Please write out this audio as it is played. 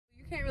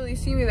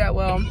really see me that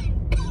well.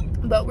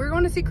 But we're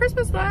going to see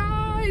Christmas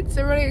lights.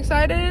 Everybody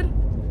excited?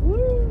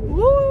 Woo!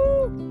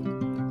 Woo!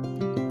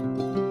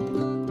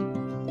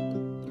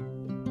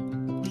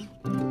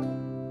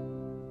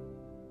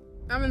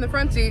 I'm in the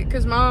front seat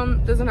because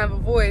Mom doesn't have a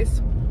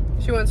voice.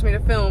 She wants me to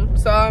film,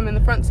 so I'm in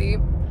the front seat.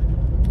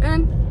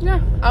 And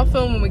yeah, I'll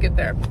film when we get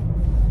there.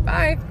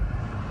 Bye.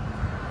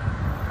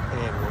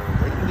 And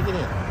we're waiting to get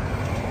in.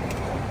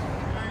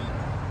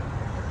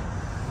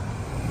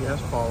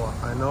 Yes, Paula,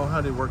 I know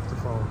how to work the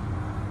phone.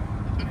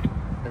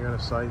 I got a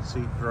side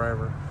seat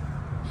driver.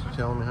 She's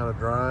telling me how to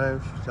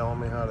drive. She's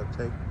telling me how to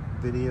take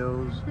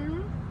videos.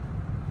 Mm-hmm.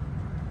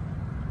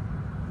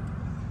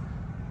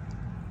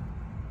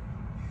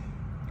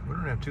 We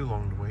don't have too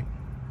long to wait.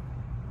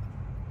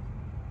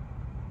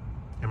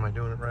 Am I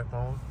doing it right,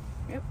 Paula?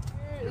 Yep.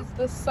 Here is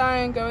the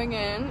sign going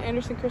in.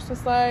 Anderson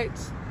Christmas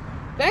lights.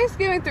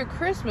 Thanksgiving through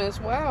Christmas.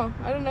 Wow.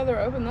 I didn't know they were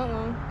open that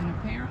long. And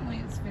apparently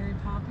it's very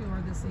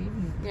popular this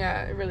evening.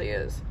 Yeah, it really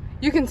is.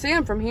 You can see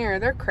them from here.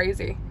 They're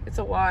crazy. It's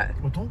a lot.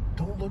 Well,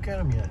 don't look at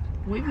them yet.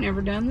 We've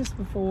never done this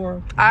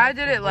before. I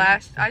did it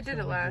last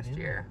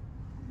year.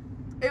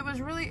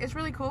 It's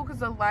really cool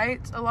because a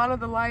lot of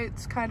the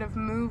lights kind of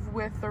move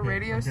with the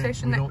radio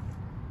station.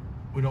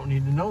 We don't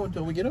need to know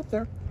until we get up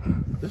there.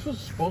 This was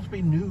supposed to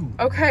be new.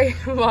 Okay,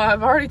 well,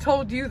 I've already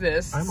told you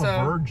this. I'm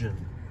a virgin.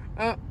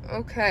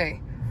 Okay.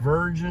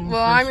 Virgin.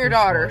 Well, I'm your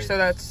daughter, so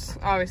that's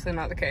obviously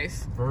not the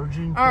case.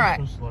 Virgin All right.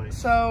 Christmas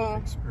lights.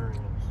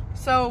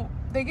 So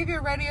they give you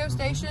a radio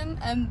station,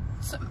 and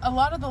a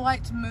lot of the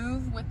lights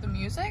move with the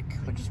music,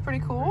 which is pretty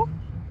cool.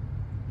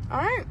 All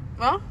right.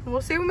 Well,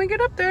 we'll see when we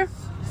get up there.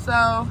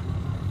 So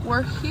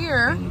we're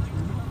here.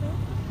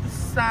 The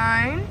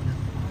sign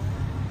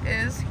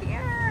is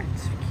here.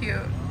 It's cute.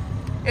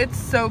 It's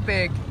so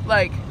big.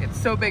 Like, it's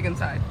so big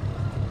inside.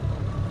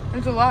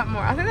 There's a lot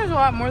more. I think there's a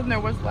lot more than there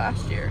was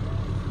last year.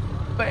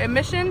 But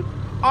admission,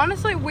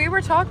 honestly, we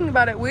were talking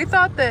about it. We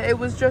thought that it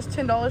was just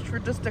 $10 for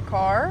just a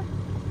car.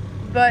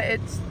 But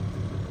it's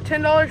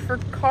 $10 for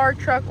car,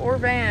 truck, or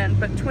van,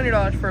 but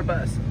 $20 for a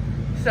bus.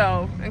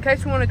 So, in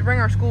case we wanted to bring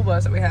our school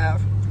bus that we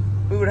have,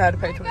 we would have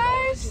had to pay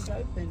 $20. It's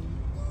open.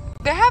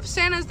 They have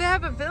Santas. They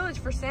have a village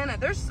for Santa.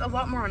 There's a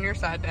lot more on your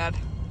side, Dad.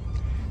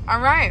 All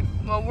right.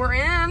 Well, we're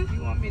in.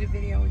 You want me to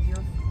video with your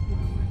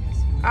phone? I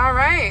guess. All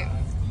right.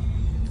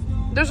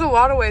 There's a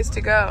lot of ways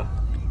to go.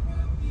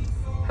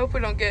 Hope we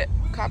don't get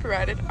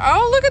copyrighted.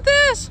 Oh, look at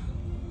this.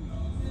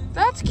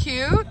 That's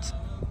cute. It's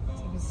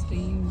like a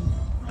steam.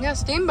 Yeah,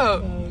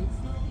 steamboat.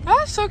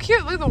 That's so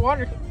cute. Look at the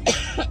water.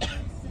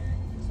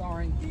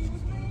 Sorry.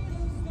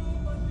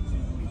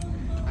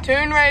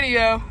 Tune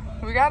radio.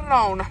 We got it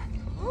on.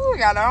 Ooh, we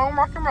got it on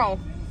rock and roll.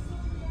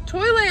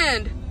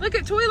 Toyland. Look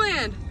at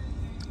Toyland.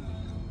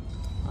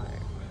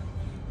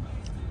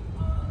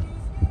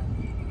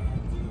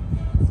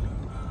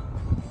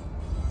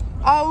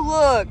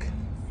 Oh, look.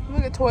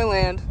 Look at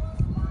Toyland.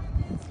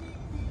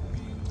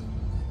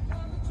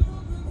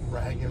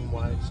 Rag and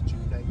Wise Jude.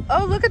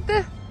 Oh, look at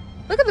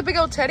the big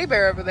old teddy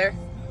bear over there.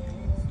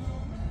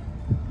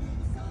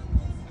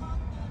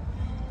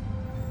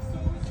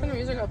 Turn the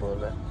music up a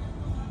little bit.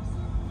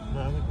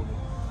 No, I think we're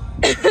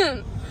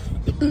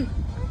good.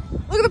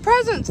 Look at the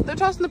presents. They're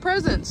tossing the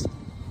presents.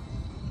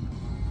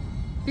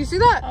 You see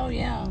that? Oh,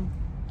 yeah.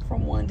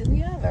 From one to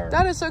the other.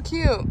 That is so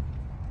cute.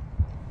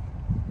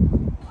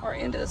 Or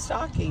into the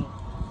stocking.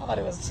 I thought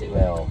it was two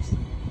elves.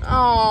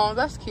 Oh,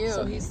 that's cute.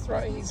 So he's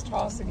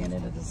tossing it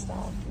into the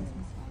stocking.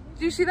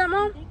 Do you see that,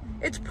 Mom?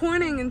 It's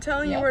pointing and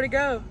telling you where to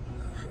go.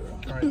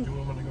 All right, do we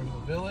want to go to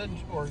the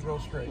village or go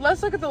straight?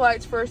 Let's look at the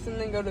lights first and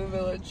then go to the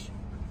village.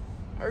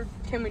 Or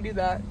can we do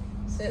that?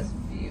 Says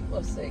view.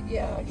 Let's see.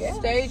 Yeah, I guess.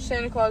 Stage,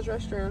 Santa Claus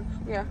restroom.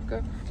 Yeah,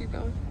 go. Keep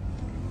going.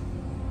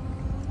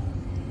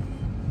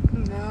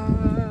 No.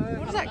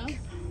 What is that?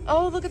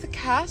 Oh, look at the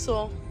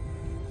castle.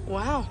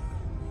 Wow.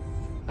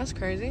 That's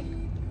crazy.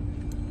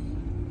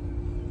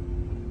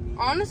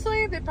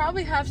 Honestly, they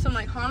probably have some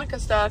like Hanukkah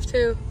stuff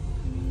too.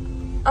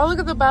 Oh, look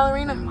at the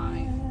ballerina.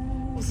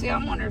 Well, see, I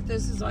wonder if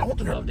this is like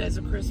 12 days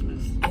of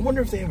Christmas. I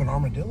wonder if they have an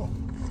armadillo.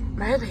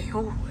 Maybe.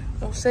 Oh,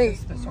 we'll see.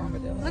 Christmas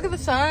armadillo. Look at the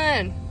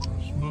sun.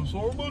 Christmas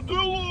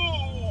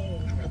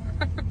armadillo.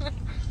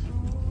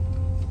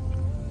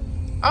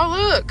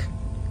 Oh, look.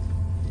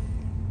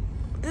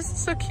 This is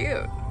so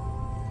cute.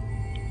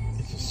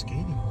 It's a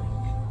skating rink.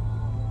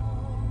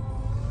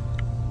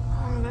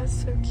 Oh,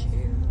 that's so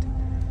cute.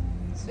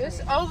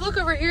 Oh, look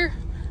over here.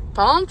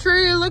 Palm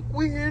tree, look,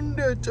 we in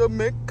the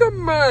Jamaica,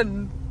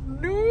 man.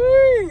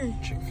 No.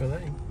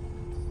 Chick-fil-A.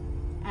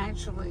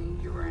 Actually,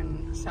 you were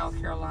in South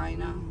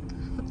Carolina.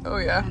 Oh,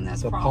 yeah. And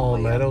that's The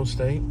probably Palmetto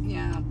State.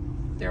 Yeah.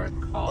 They're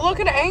called.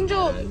 Look at the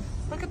angel.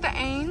 Look at the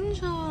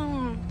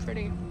angel.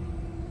 Pretty.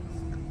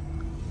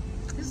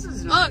 This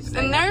is nice.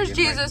 Look, and there's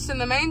Jesus in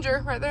the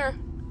manger right there.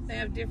 They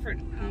have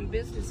different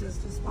businesses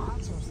to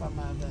sponsor some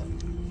of it.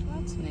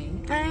 That's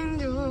neat.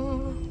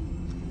 Angel.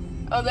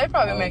 Oh, they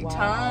probably make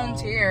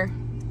tons here.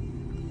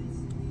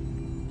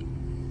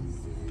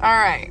 All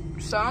right,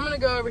 so I'm gonna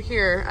go over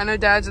here. I know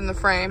Dad's in the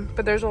frame,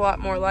 but there's a lot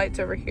more lights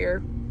over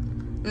here.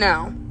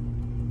 Now,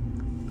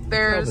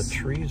 there's... the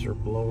trees are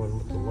blowing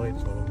with the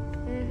lights on.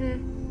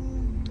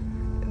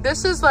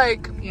 This is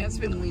like... Yeah, it's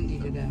been windy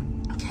today.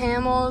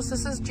 Camels.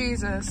 This is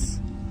Jesus.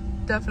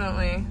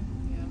 Definitely.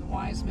 Yeah, the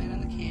wise men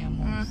and the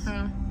camels.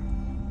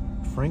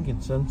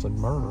 Frankincense and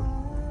myrrh.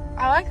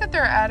 I like that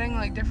they're adding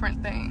like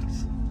different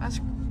things. That's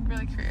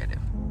really creative.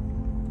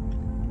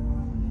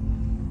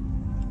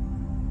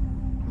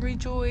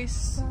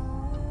 Rejoice.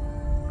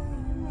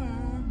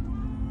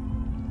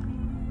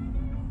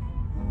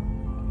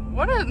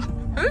 What is...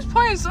 Who's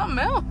playing something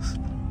else?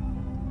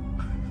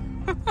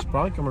 It's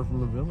probably coming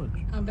from the village.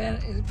 I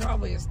bet it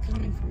probably is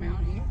coming from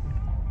out here.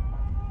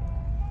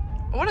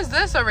 What is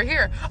this over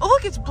here? Oh,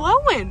 look, it's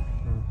blowing.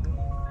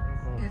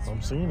 If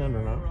I'm seeing it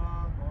or not.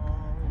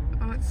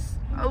 Oh, it's...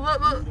 Oh,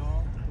 look.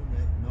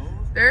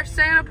 There's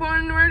Santa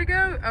pointing where to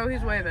go. Oh,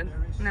 he's waving.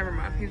 Never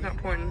mind. He's not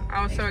pointing.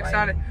 I was so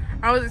excited.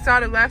 I was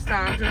excited last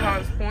time because I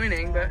was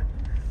pointing, but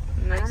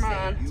never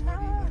mind.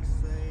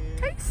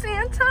 Hey,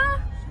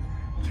 Santa.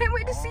 Can't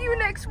wait to see you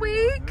next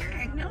week.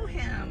 I know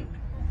him.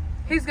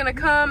 He's gonna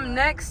come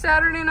next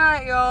Saturday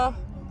night, y'all.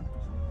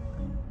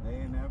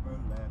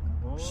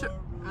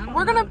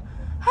 We're gonna...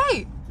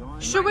 Hey,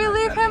 should we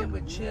leave him?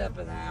 With Chip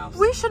in the house.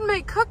 We should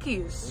make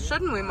cookies,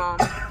 shouldn't we, Mom?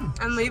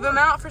 And leave them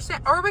out for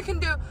Santa. Or we can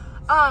do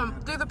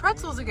the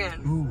pretzels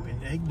again. Ooh,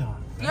 an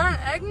eggnog. Yeah, an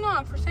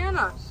eggnog for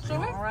Santa. Should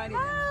we? Alrighty.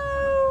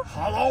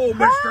 Hello,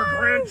 Mr.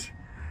 Grinch.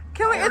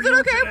 Can we? Is it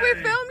okay if we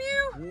film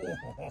you?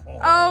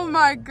 Oh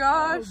my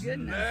gosh. Oh,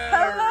 goodness.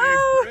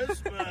 Hello.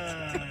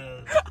 Christmas.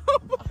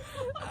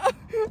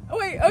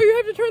 Wait, oh, you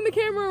have to turn the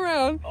camera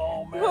around.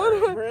 Oh, Hold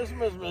Merry on.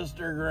 Christmas,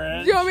 Mr.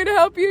 Grinch. Do you want me to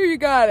help you? You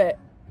got it.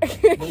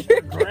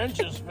 Mr. Grinch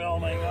is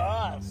filming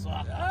us.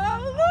 Oh,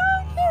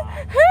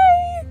 look.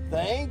 Hey.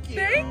 Thank you.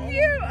 Thank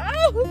you.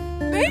 Oh,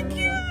 thank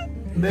you.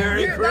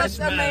 Merry Christmas.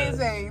 That's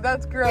amazing.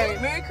 That's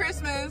great. Merry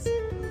Christmas.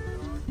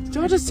 Did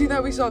y'all just see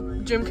that? We saw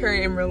Jim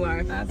Carrey in real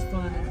life. That's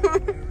fun.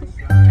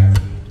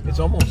 It's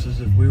almost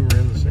as if we were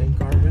in the same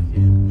car with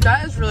you.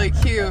 That is really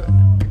cute.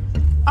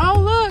 Oh,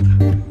 look.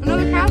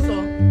 Another castle.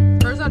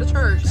 Or is that a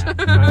church?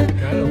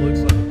 Kind of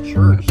looks like a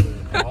church.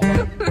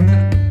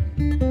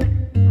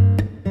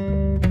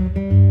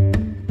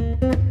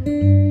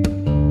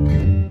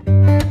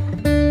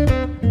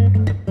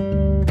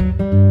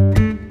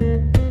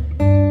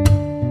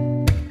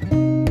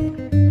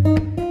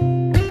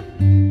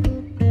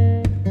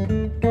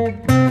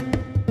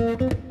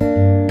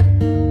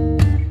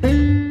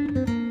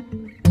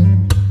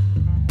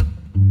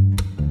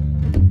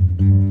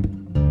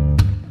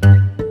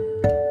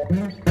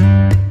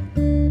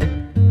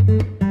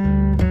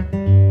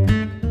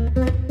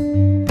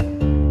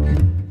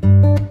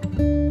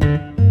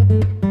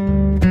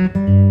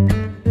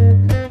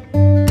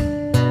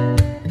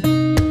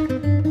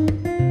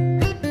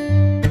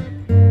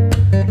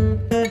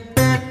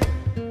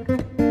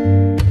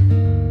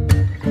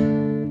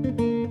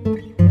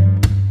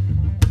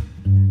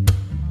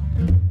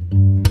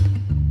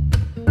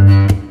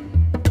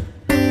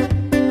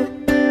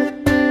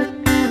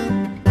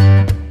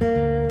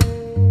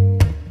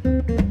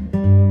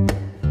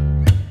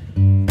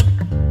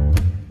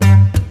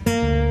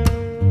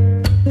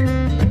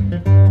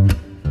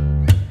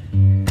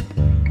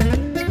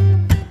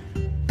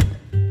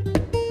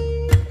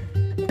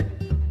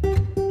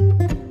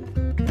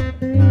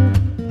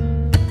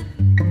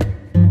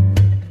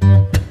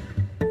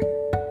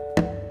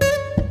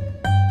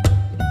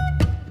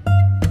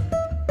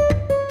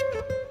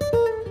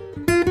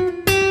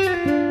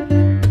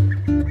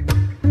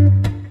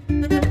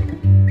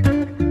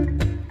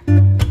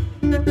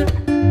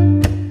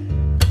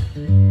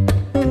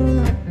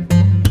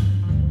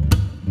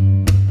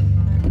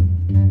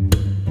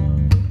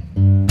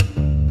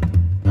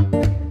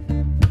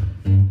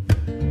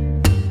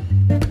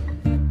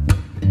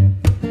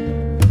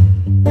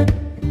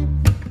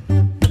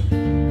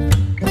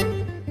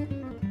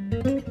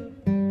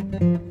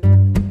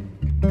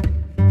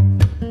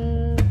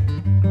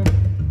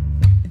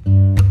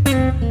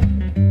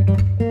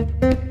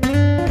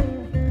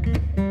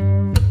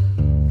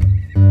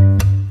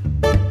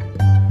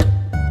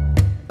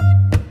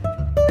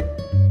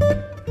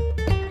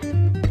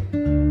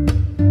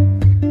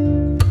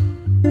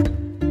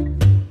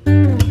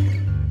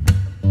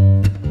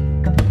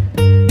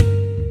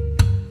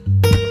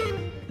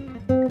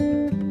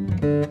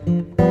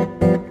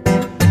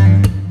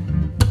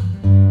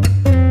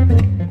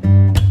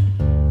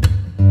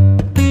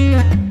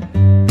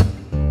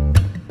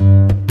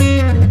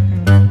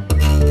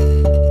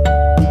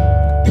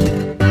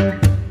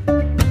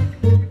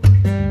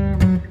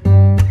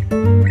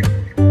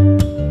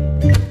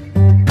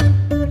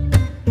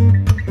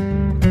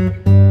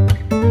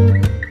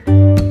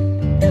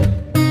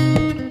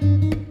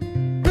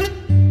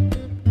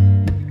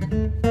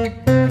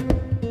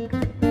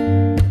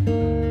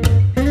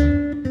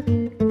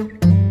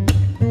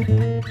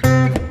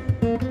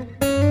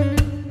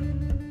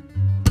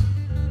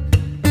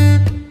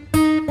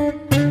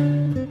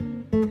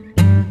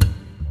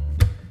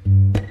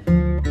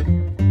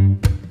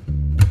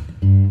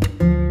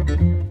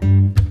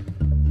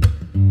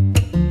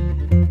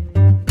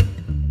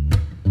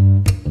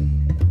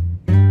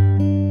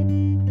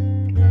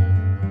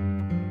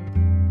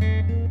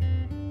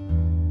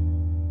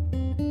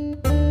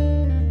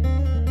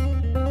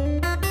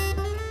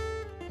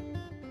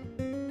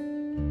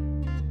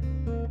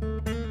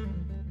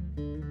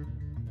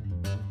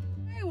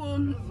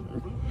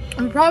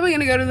 I'm probably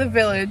gonna go to the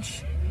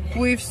village.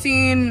 We've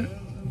seen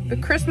the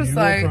Christmas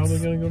lights. Probably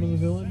gonna go to the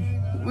village.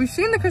 We've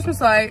seen the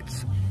Christmas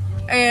lights,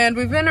 and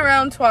we've been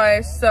around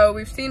twice, so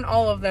we've seen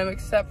all of them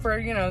except for,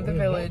 you know, the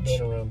village.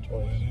 Been around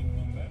twice.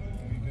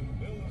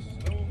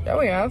 Yeah,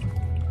 we have.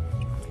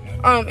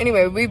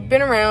 Anyway, we've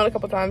been around a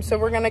couple times, so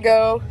we're gonna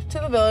go to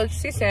the village,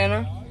 see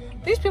Santa.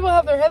 These people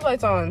have their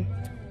headlights on.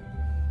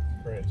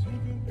 Great.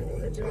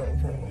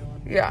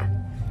 Yeah.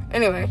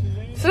 Anyway,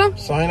 so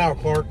Sign out,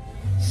 Clark.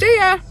 see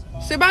ya.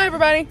 Say bye,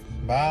 everybody.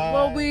 Bye.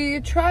 Well,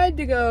 we tried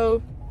to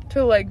go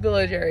to like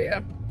village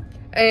area,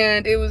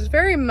 and it was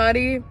very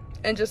muddy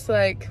and just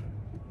like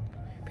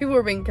people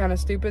were being kind of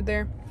stupid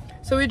there.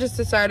 So we just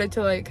decided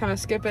to like kind of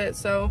skip it.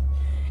 So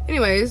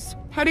anyways,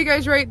 how do you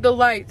guys rate the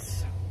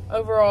lights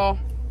overall?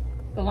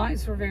 The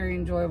lights were very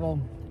enjoyable.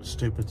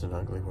 Stupid's an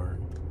ugly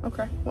word.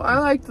 Okay. Well, I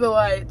liked the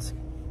lights.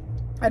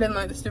 I didn't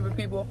like the stupid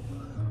people.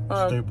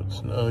 Stupid's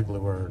an ugly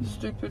word.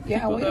 Stupid Yeah,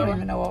 people. we didn't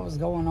even know what was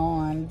going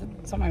on.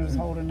 Somebody was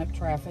holding up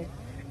traffic.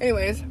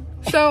 Anyways,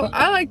 so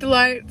I like the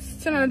lights.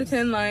 10 out of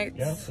 10 lights.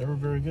 Yeah, they were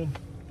very good.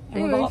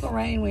 And with all the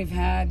rain we've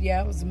had,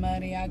 yeah, it was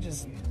muddy.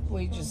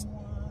 We just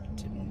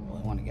didn't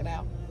really want to get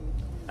out.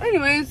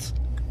 Anyways,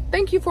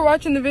 thank you for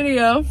watching the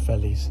video.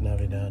 Feliz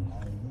Navidad.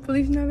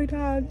 Feliz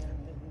Navidad.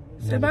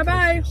 Say Merry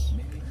bye-bye.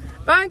 Christmas.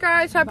 Bye,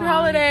 guys. Happy Bye.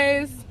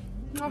 holidays.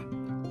 Mwah.